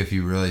bet you if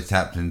you really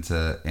tapped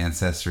into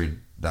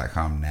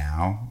Ancestry.com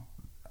now,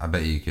 I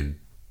bet you could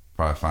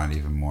probably find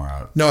even more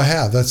out. No, I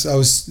have.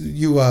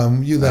 You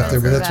left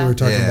there, but that's what we're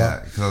talking about.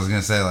 Yeah, because I was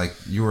gonna say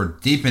you were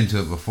deep into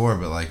it before,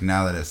 but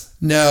now that it's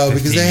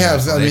because they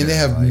have. later, they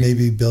have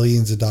maybe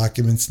billions of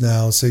documents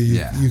now, so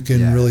you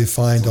can really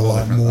find a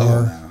lot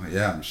more. Now.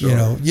 Yeah, I'm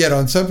sure. Yet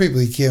on some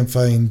people you can't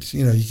find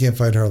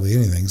hardly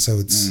anything. So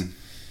it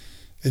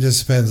just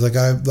depends. Like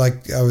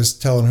I was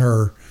telling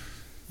her,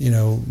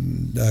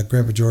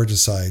 Grandpa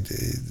George's side,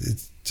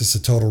 it's just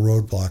a total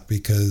roadblock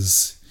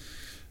because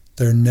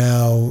they're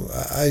now.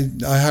 I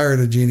hired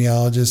a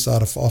genealogist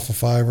off of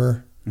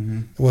Fiverr.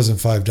 Mm-hmm. It wasn't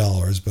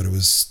 $5, but it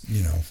was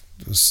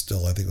it was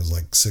still, I think it was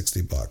like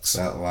 $60.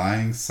 That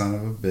lying son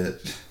of a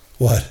bitch.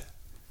 What?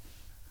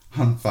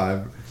 On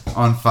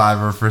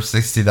Fiverr for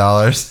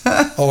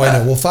 $60. Oh, I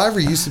know. Well,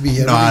 Fiverr used to be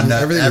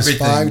everything was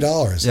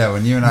 $5. Yeah,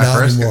 when you and I Not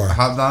first anymore.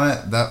 hopped on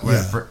it,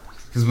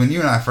 because when you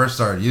and I first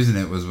started using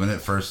it was when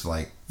it first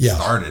started.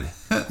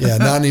 Yeah,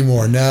 not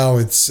anymore. Now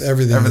it's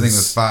everything. Everything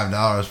was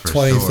 $5 for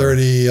 $20, sure.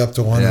 $30, up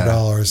to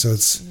 $100. So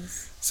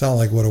it's not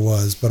like what it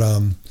was.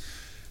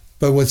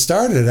 But what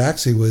started it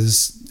actually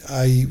was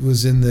I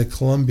was in the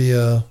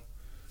Columbia.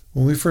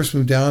 When we first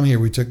moved down here,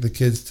 we took the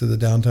kids to the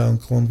downtown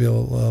Columbia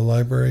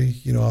Library,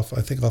 off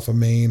of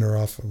Main or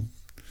off of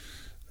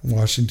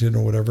Washington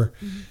or whatever.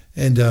 Mm-hmm.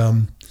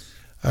 And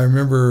I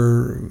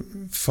remember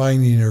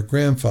finding her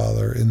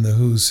grandfather in the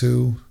Who's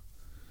Who,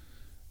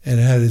 and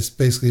it had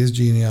basically his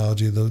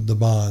genealogy, the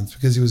bonds,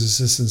 because he was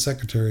assistant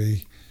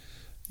secretary,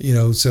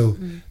 so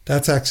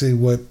that's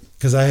actually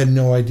because I had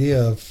no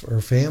idea of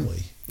her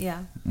family.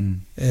 Yeah.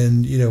 And,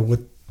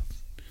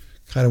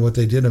 what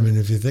they did. I mean,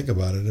 if you think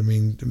about it,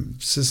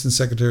 assistant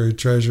secretary of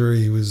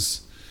treasury, he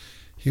was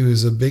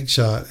a big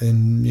shot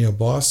in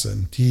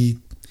Boston. He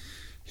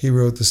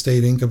wrote the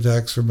state income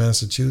tax for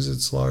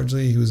Massachusetts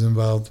largely. He was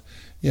involved.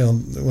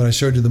 When I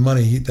showed you the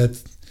money,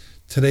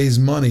 today's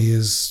money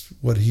is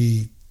what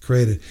he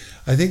created.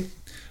 I think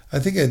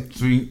it.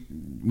 So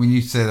when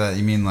you say that,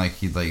 you mean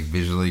he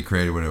visually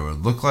created what it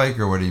would look like,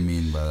 or what do you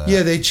mean by that?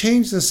 Yeah, they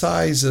changed the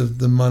size of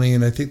the money,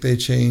 and I think they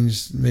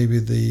changed maybe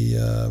the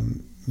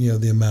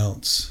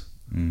amounts.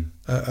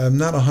 I'm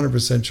not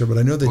 100% sure, but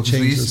I know they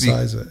changed the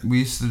size of it. We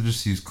used to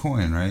just use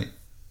coin, right?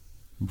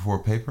 Before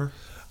paper?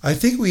 I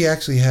think we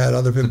actually had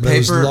other paper, The but it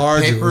was paper-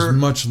 larger. It was paper-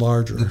 much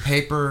larger. The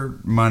paper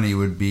money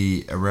would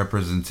be a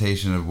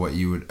representation of what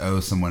you would owe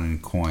someone in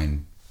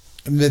coin.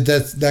 I mean,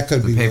 that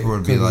could The be. paper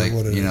would be like,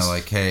 what it you know, is.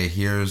 like, hey,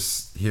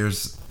 here's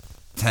here's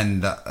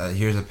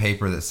a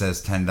paper that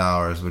says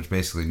 $10, which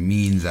basically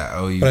means I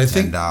owe you But I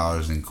think-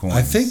 $10 in coins.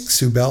 I think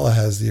Subella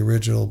has the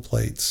original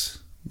plates,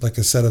 like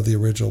a set of the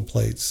original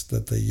plates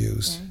that they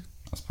used. Okay.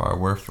 that's probably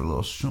worth a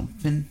little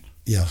something.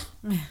 Yeah,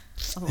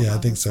 Oh, yeah, I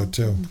think so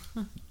too.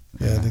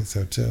 Yeah, I think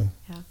so too.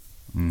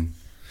 Mm.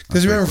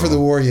 Because remember, for the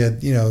war, you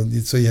had, you know,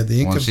 so you had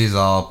the Well, income. she's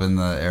all up in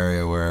the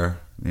area where,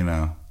 you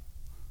know,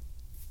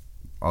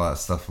 all that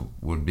stuff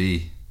would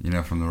be, you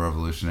know, from the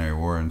Revolutionary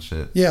War and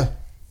shit. Yeah,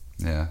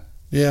 Yeah.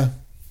 yeah,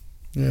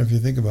 yeah. If you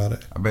think about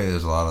it, I bet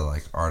there's a lot of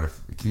like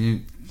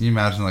Can you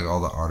imagine like all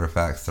the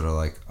artifacts that are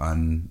like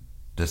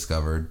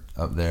undiscovered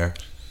up there?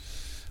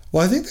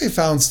 well, I think they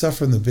found stuff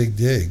from the Big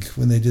Dig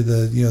when they did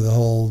the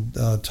whole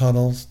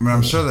tunnel. I mean,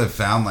 I'm sure they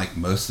found like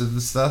most of the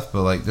stuff,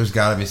 but like there's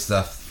got to be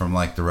stuff from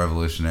like the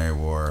Revolutionary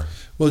War.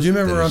 Well, do you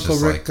remember that is Uncle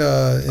just, Rick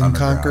like, in underground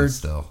Concord?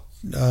 Still.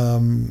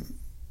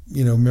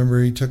 You know,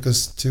 remember he took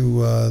us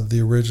to the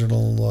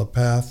original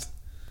path,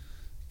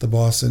 the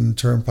Boston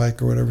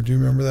Turnpike or whatever. Do you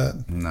remember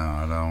that? No,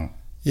 I don't.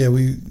 Yeah,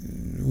 we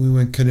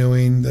went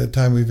canoeing the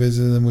time we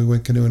visited them. We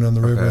went canoeing on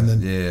the river, Okay. and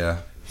then Yeah.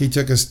 he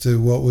took us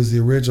to what was the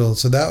original.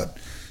 So that,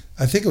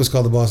 I think it was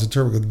called the Boston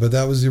Turnpike, but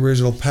that was the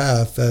original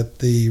path that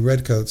the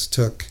Redcoats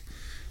took,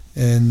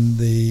 and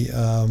the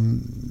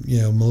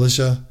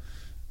militia,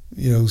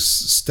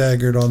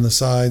 staggered on the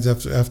sides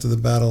after the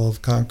Battle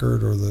of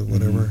Concord or the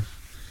whatever,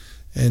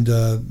 and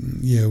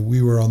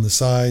we were on the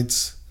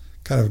sides,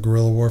 kind of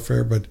guerrilla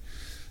warfare. But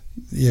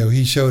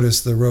he showed us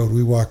the road.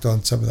 We walked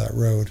on some of that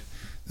road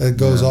that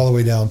goes all the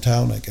way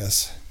downtown, I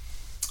guess.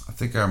 I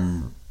think I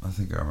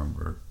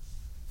remember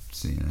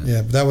seeing it.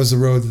 Yeah, but that was the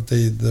road that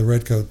the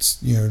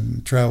Redcoats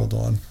traveled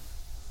on.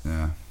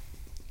 Yeah.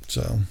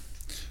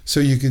 So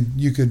you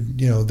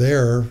could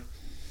there,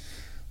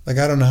 like,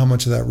 I don't know how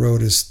much of that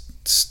road is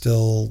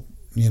still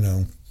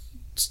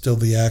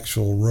the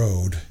actual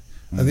road.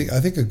 I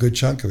think a good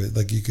chunk of it,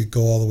 like, you could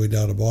go all the way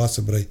down to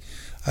Boston, but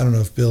I don't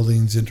know if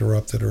buildings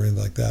interrupted or anything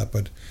like that.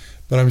 But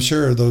I'm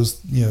sure those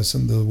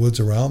some of the woods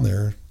around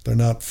there, they're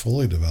not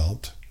fully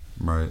developed.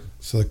 Right.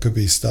 So there could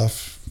be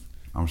stuff.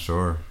 I'm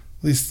sure.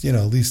 At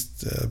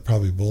least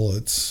probably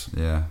bullets,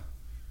 Yeah.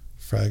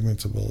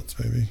 fragments of bullets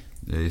maybe.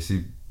 Yeah, you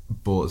see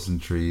bullets in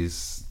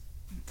trees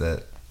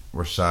that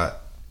were shot,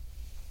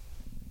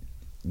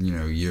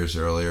 years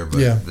earlier,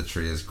 but the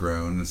tree has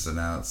grown, and so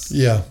now it's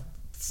Yeah.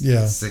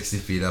 60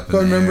 feet up in But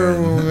the remember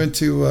air. when we went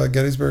to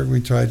Gettysburg, we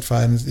tried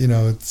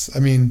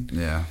finding,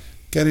 Yeah.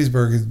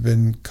 Gettysburg has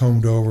been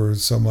combed over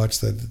so much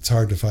that it's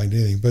hard to find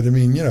anything. But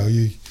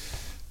you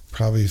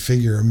probably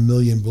figure 1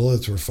 million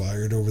bullets were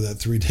fired over that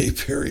 3-day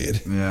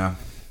period. Yeah.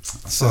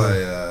 I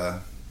saw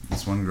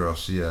this one girl,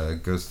 she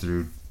goes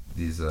through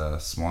these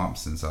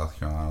swamps in South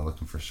Carolina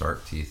looking for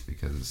shark teeth,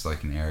 because it's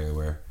like an area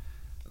where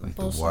like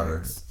Bull the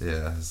water sharks.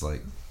 has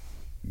like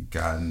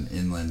gotten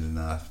inland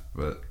enough,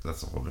 but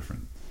that's a whole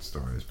different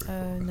story. It's pretty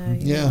Oh cool. no, you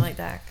Yeah. mean like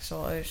the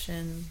actual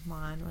ocean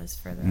line was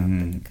further up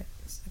in the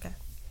coast. Okay.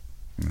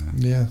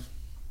 Yeah.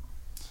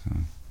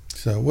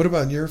 So what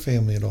about your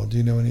family at all? Do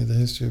you know any of the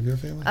history of your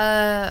family?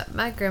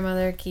 My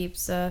grandmother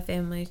keeps a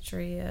family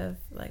tree of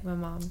like my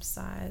mom's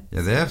side.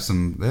 Yeah, they have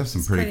some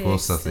pretty pretty cool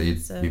stuff that you'd be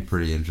extensive.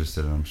 pretty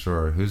interested in, I'm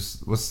sure. We're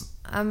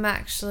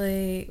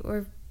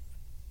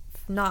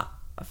not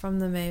from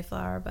the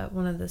Mayflower, but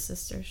one of the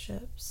sister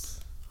ships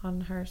on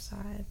her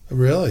side.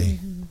 Really?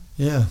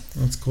 Yeah,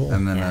 that's cool.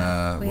 And then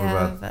we what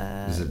have,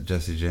 about is it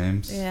Jesse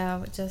James? Yeah,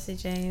 with Jesse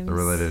James. They're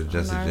related to on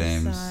Jesse our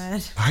James.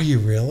 side. Are you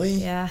really?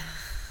 Yeah.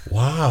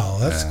 Wow,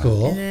 that's Yeah.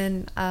 cool.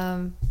 And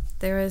then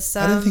there was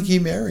some. I didn't think he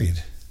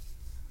married.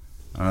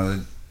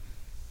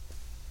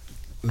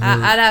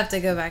 I'd have to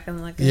go back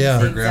and look. And Yeah.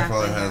 see Her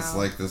grandfather exactly has how.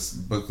 like this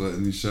booklet,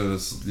 and he showed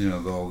us,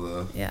 all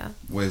the Yeah.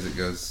 ways it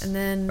goes And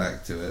then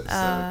back to it.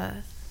 So.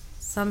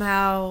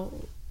 somehow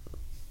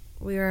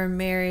we were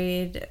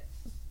married,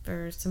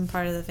 or some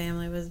part of the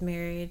family was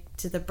married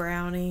to the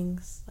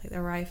Brownings, like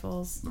the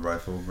Rifles. The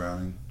rifle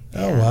Browning.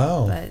 Oh,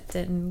 wow. But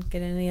didn't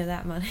get any of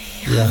that money,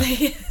 Yeah.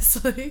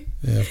 obviously.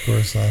 Yeah, of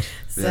course not.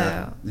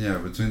 So Yeah,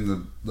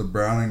 between the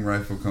Browning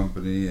Rifle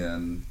Company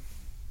and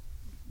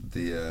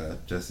the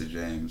Jesse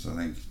James,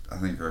 I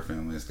think her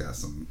family's got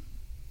some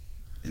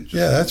interesting.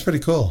 Yeah, that's pretty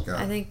cool. got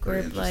I think pretty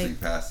we're interesting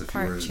like past if you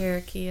part were-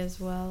 Cherokee as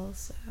well.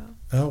 So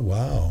Oh,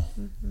 wow.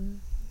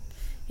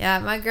 yeah,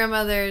 my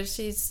grandmother,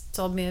 she's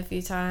told me a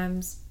few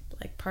times,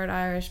 like part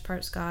Irish,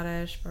 part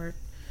Scottish, part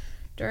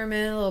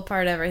German, a little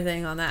part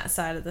everything on that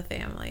side of the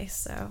family.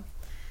 So,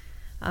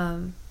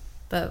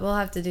 but we'll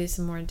have to do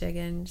some more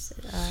digging.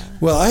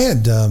 Well, I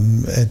had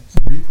at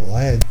Regal,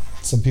 I had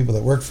some people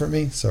that worked for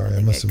me. Sorry, I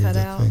Did must it have moved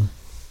cut that out? thing.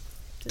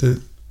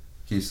 Did,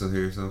 Can you still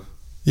hear yourself?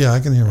 yeah, I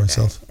can hear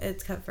myself.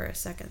 It's cut for a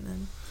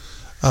second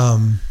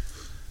then.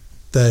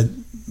 That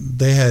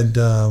they had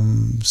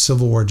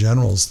Civil War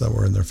generals that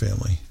were in their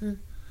family.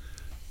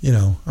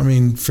 I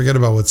mean, forget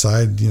about what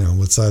side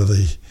of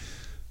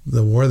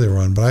the war they were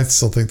on. But I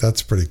still think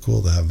that's pretty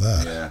cool to have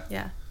that. Yeah.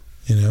 Yeah.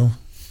 You know?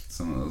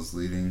 Some of those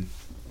leading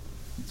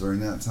during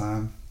that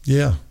time.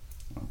 Yeah.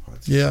 Well,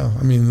 probably Yeah.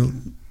 I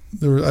mean,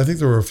 I think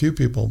there were a few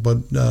people,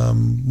 but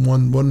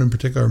one in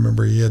particular, I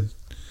remember he had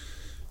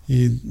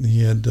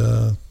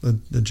a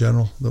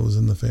general that was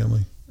in the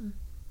family.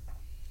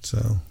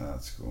 So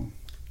that's cool.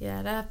 Yeah,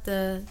 I'd have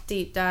to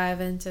deep dive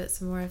into it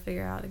some more to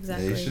figure out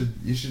exactly. Yeah,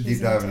 you should deep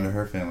dive into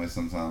her family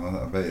sometime.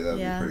 I bet you that'd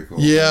be pretty cool.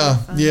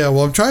 Yeah, yeah.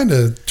 Well, I'm trying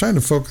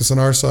to focus on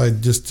our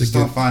side just to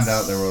don't find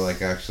out they were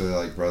like actually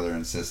like brother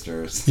and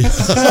sisters. Yeah.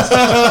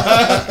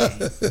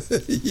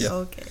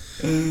 Okay.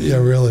 Yeah,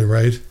 really,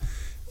 right?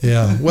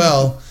 Yeah.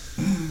 Well,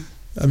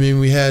 I mean,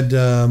 we had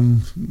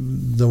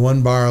the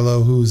one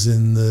Barlow who's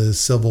in the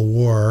Civil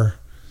War.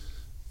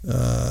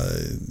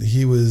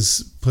 He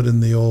was put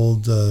in the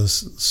old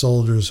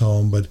soldiers'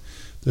 home, but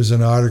there's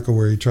an article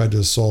where he tried to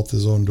assault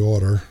his own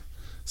daughter.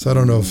 So I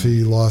don't know if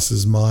he lost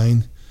his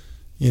mind,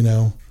 you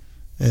know,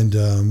 and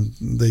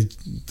they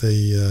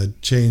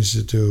changed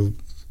it to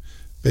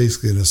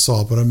basically an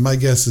assault. But my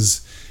guess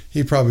is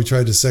he probably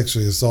tried to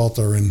sexually assault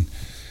her, and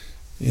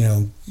you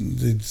know,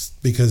 it's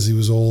because he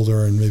was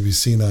older and maybe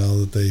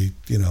senile that they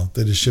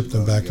just shipped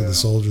him back to the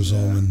soldiers'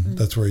 home, and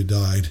that's where he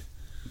died.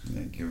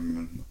 Yeah, give him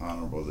an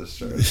honorable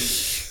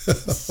discharge.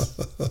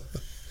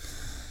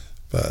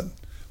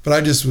 But I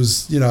just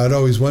was, I'd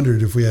always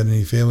wondered if we had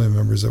any family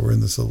members that were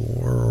in the Civil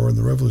War or in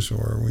the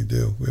Revolutionary War. We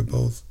do. We have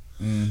both.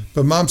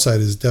 But mom's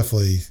side is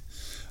definitely,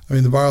 I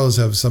mean, the Barlows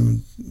have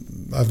some,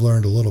 I've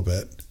learned a little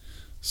bit,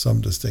 some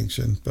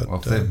distinction. But well,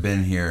 if they've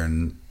been here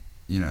in,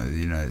 the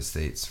United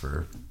States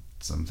for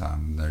some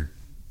time, they're,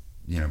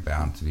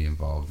 bound to be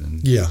involved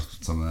in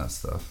some of that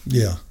stuff.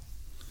 Yeah.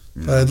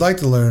 But I'd like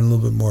to learn a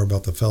little bit more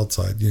about the Feld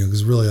side,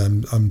 because really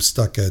I'm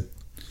stuck at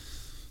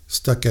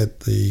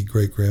the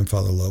great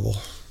grandfather level.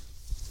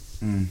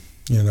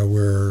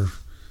 Where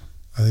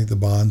I think the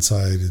Bond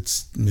side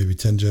it's maybe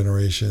 10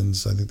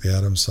 generations. I think the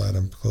Adams side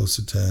I'm close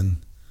to 10.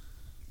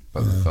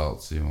 But the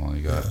Felds you've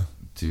only got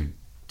two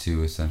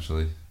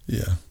essentially.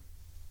 Yeah.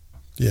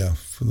 Yeah,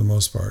 for the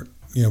most part.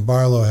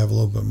 Barlow I have a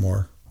little bit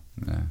more.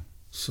 Yeah.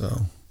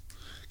 So,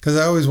 because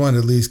I always wanted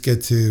to at least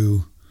get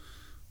to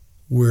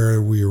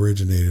where we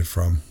originated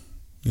from,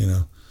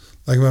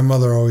 like my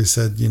mother always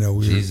said,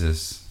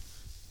 Jesus.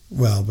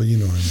 Well, but you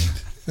know what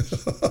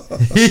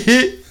I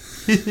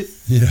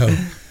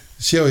mean.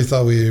 She always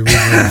thought we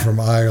originated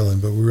from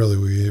Ireland, but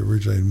we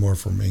originated more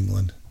from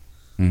England.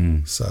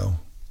 Mm-hmm. So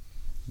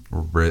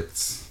we're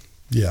Brits.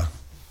 Yeah.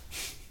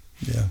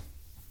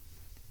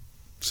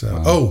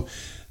 So,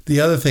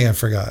 the other thing I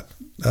forgot.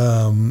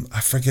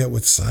 I forget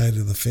what side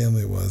of the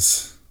family it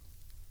was.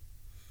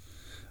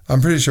 I'm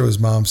pretty sure it was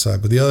mom's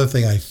side, but the other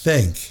thing I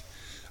think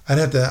I'd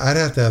have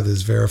to have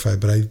this verified,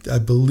 but I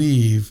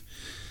believe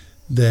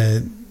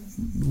that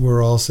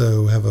we're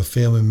also have a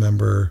family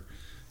member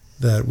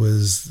that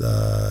was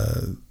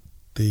the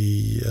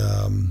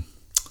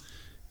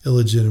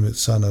illegitimate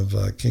son of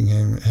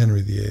King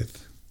Henry VIII.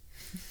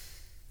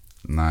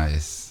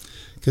 Nice.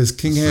 Because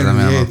King Henry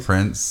VIII, a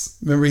prince.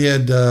 Remember he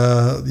had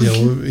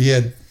he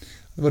had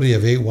what did he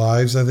have 8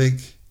 wives I think.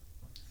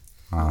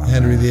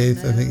 Henry VIII,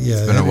 I think. Yeah,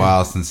 it's been a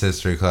while since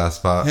history class,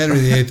 Pop. Henry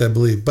VIII, I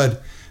believe,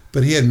 but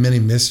he had many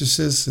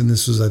mistresses, and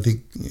this was, I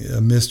think, a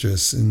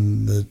mistress,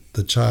 and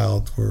the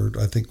child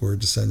I think we're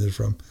descended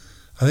from.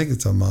 I think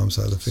it's on mom's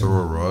side of the family. So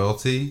we're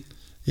royalty.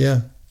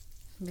 Yeah.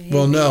 Maybe.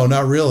 Well, no,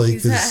 not really.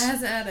 He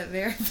hasn't had it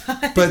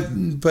verified.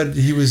 But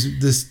he was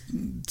this.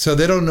 So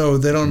they don't know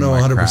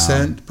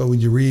 100%. But when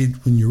you read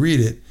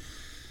it,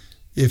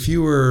 if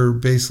you were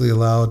basically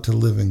allowed to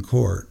live in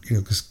court,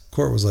 because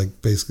court was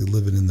like basically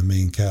living in the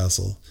main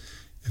castle.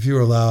 If you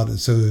were allowed,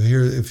 so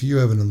here, if you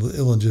have an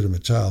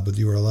illegitimate child, but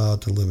you were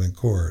allowed to live in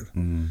court,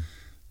 in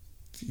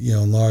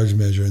large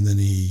measure, and then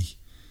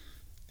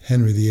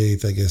Henry VIII,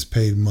 I guess,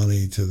 paid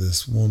money to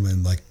this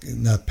woman, like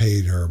not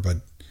paid her, but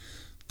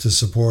to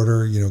support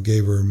her,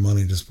 gave her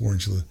money to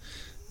support her.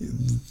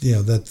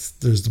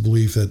 There's the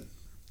belief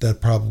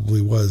that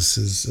probably was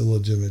his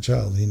illegitimate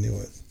child. He knew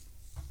it.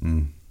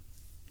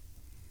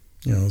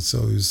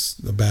 So he was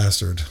a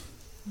bastard.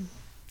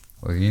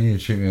 Well, you need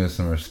to treat me with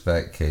some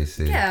respect,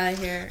 Casey. Get out of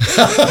here.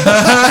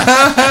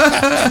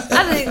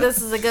 I think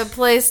this is a good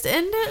place to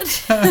end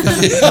it.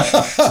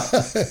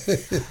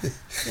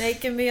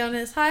 Nate can be on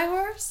his high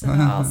horse,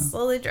 and I'll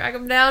slowly drag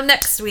him down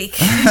next week.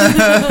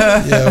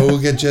 Yeah, we'll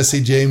get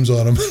Jesse James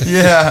on him.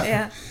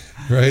 Yeah.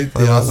 Right?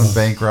 Play on some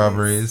bank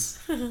robberies.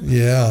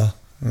 Yeah.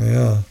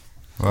 Well,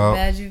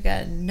 bad you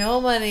got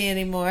no money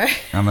anymore.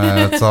 I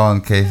know, it's all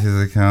in Casey's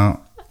account.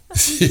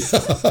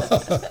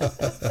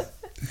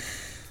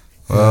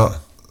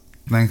 Well,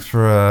 thanks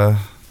for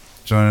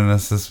joining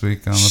us this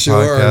week on the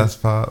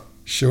podcast, Pop.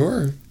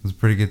 Sure. It was a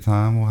pretty good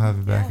time. We'll have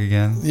you back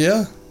again.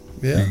 Yeah.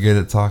 You're good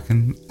at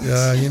talking.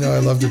 Yeah, I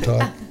love to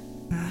talk.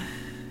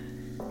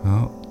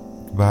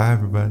 Well, bye,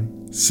 everybody.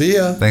 See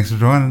ya. Thanks for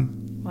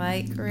joining.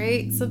 Like,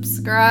 rate,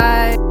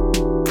 subscribe.